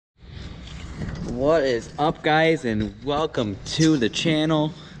What is up, guys, and welcome to the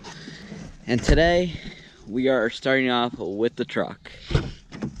channel. And today we are starting off with the truck.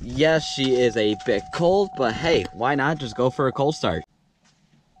 Yes, she is a bit cold, but hey, why not just go for a cold start?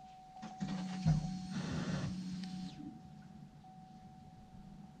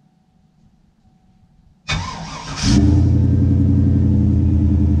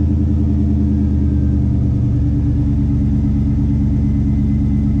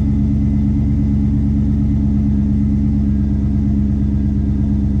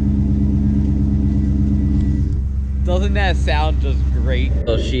 Doesn't that sound just great?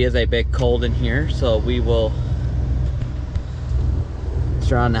 So she is a bit cold in here, so we will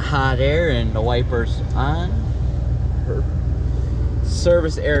turn on the hot air and the wipers on. Her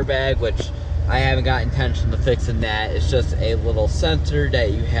service airbag, which I haven't got intention of fixing that. It's just a little sensor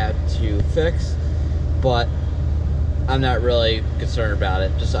that you have to fix, but I'm not really concerned about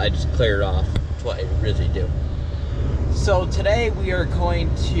it. I just clear it off. That's what I really do. So today we are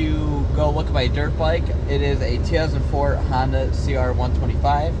going to go look at my dirt bike. It is a 2004 Honda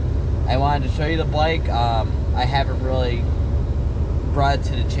Cr125. I wanted to show you the bike. I haven't really brought it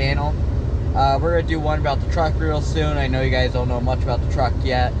to the channel. We're going to do one about the truck real soon. I know you guys don't know much about the truck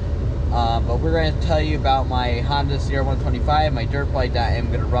yet. But we're going to tell you about my Honda Cr125, my dirt bike that I'm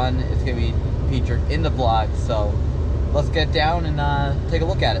going to run. It's going to be featured in the vlog. So let's get down and take a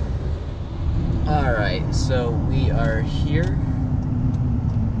look at it. Alright, so we are here.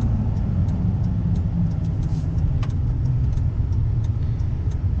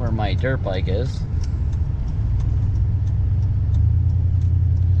 Where my dirt bike is.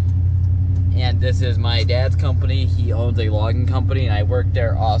 And this is my dad's company. He owns a logging company and I work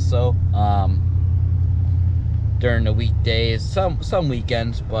there also. During the weekdays, some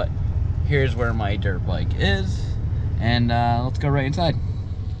weekends, but here's where my dirt bike is. And let's go right inside.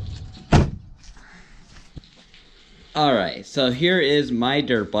 Alright, so here is my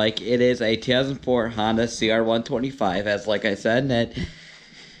dirt bike. It is a 2004 Honda Cr125, as like I said, that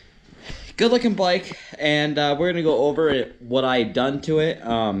good looking bike, and we're going to go over what I done to it.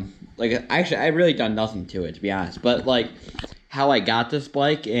 Actually, I really done nothing to it, to be honest, but like how I got this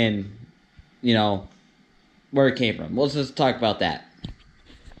bike and, you know, where it came from. Let's just talk about that.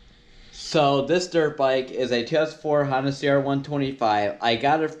 So this dirt bike is a 2004 Honda Cr125. I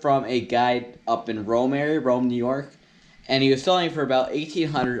got it from a guy up in Rome, New York. And he was selling it for about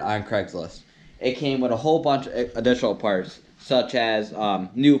 $1,800 on Craigslist. It came with a whole bunch of additional parts, such as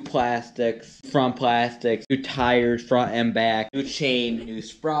new plastics, front plastics, new tires, front and back, new chain, new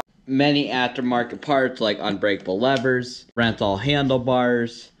sprocket, many aftermarket parts like unbreakable levers, rental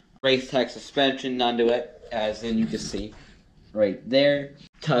handlebars, race tech suspension onto it, as in you can see right there.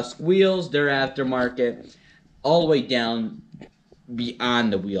 Tusk wheels, they're aftermarket, all the way down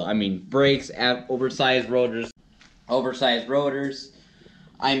beyond the wheel. I mean, brakes, oversized rotors.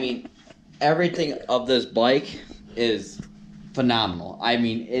 I mean, everything of this bike is phenomenal. I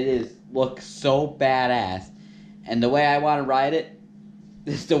mean, looks so badass. And the way I want to ride it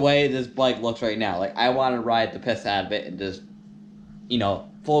is the way this bike looks right now. Like, I want to ride the piss out of it and just, you know,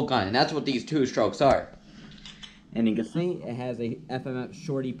 full gun. And that's what these two strokes are. And you can see it has a FMF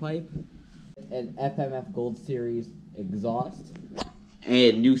shorty pipe, an FMF Gold Series exhaust, and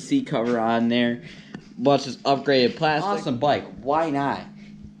a new seat cover on there. Bunch of upgraded plastic. Awesome bike. Why not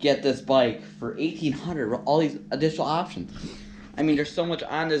get this bike for $1,800 with all these additional options? I mean, there's so much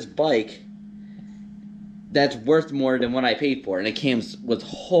on this bike that's worth more than what I paid for, and it came with a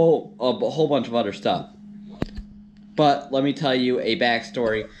whole bunch of other stuff. But let me tell you a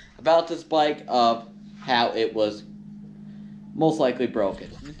backstory about this bike of how it was most likely broken.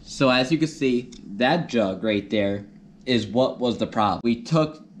 So as you can see, that jug right there is what was the problem. We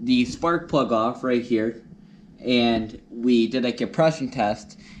took the spark plug off right here, and we did a compression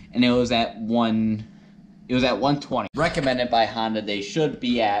test, and it was at 120. Recommended by Honda, they should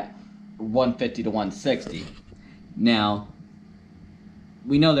be at 150 to 160. Now,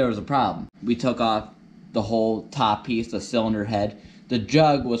 we know there was a problem. We took off the whole top piece, the cylinder head. The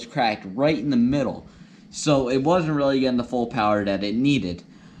jug was cracked right in the middle, so it wasn't really getting the full power that it needed.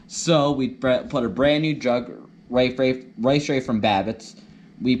 So we put a brand new jug right straight from Babbitt's.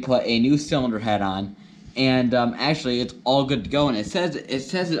 We put a new cylinder head on, and actually it's all good to go. And it says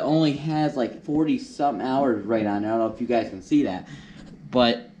it only has like 40-something hours right on it. I don't know if you guys can see that,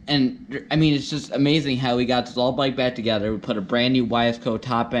 but I mean, it's just amazing how we got this all bike back together. We put a brand new YSCO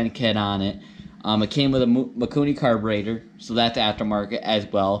top end kit on it. It came with a Mikuni carburetor, so that's aftermarket as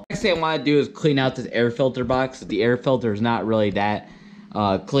well. Next thing I want to do is clean out this air filter box. The air filter is not really that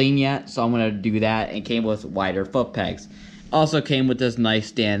clean yet, so I'm going to do that. And it came with wider foot pegs. Also came with this nice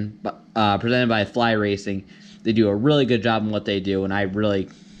stand presented by Fly Racing. They do a really good job in what they do, and I really,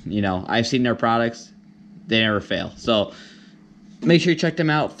 I've seen their products. They never fail. So make sure you check them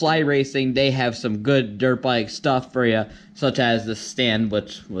out. Fly Racing, they have some good dirt bike stuff for you, such as the stand,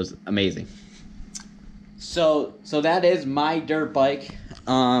 which was amazing. So that is my dirt bike.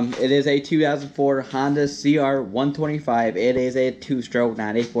 It is a 2004 Honda Cr125. It is a 2-stroke,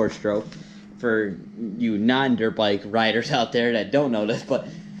 not a 4-stroke. For you non-dirt bike riders out there that don't know this, but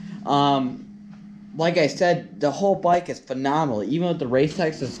like I said, the whole bike is phenomenal. Even with the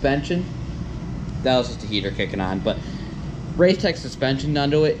Racetech suspension, that was just a heater kicking on, but Racetech suspension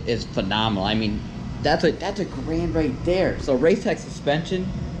under it is phenomenal. I mean, that's a grand right there. So Racetech suspension,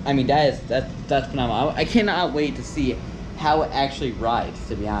 I mean, that's phenomenal. I cannot wait to see how it actually rides,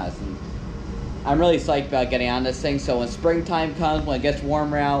 to be honest. And I'm really psyched about getting on this thing. So when springtime comes, when it gets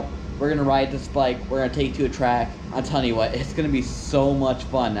warmer out, we're gonna ride this bike. We're gonna take it to a track. I'm telling you what, it's gonna be so much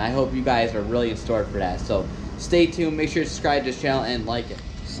fun. I hope you guys are really in store for that. So stay tuned. Make sure to subscribe to this channel and like it.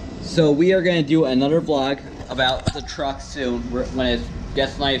 So we are gonna do another vlog about the truck soon. When it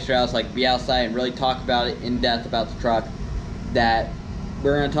gets nicer, I was like, be outside and really talk about it in depth about the truck. That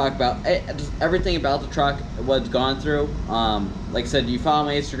we're gonna talk about just everything about the truck, what it's gone through. Like I said, you follow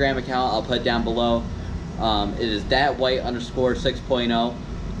my Instagram account. I'll put it down below. It is thatwhite_6.0.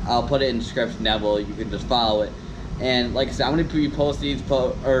 I'll put it in the description down below. You can just follow it. And like I said, I'm going to be posting these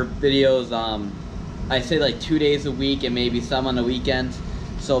videos, I say like 2 days a week and maybe some on the weekends.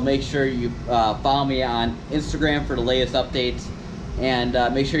 So make sure you follow me on Instagram for the latest updates. And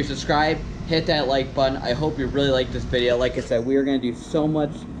make sure you subscribe. Hit that like button. I hope you really like this video. Like I said, we are going to do so much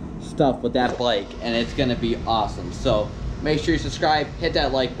stuff with that bike. And it's going to be awesome. So make sure you subscribe. Hit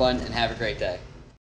that like button and have a great day.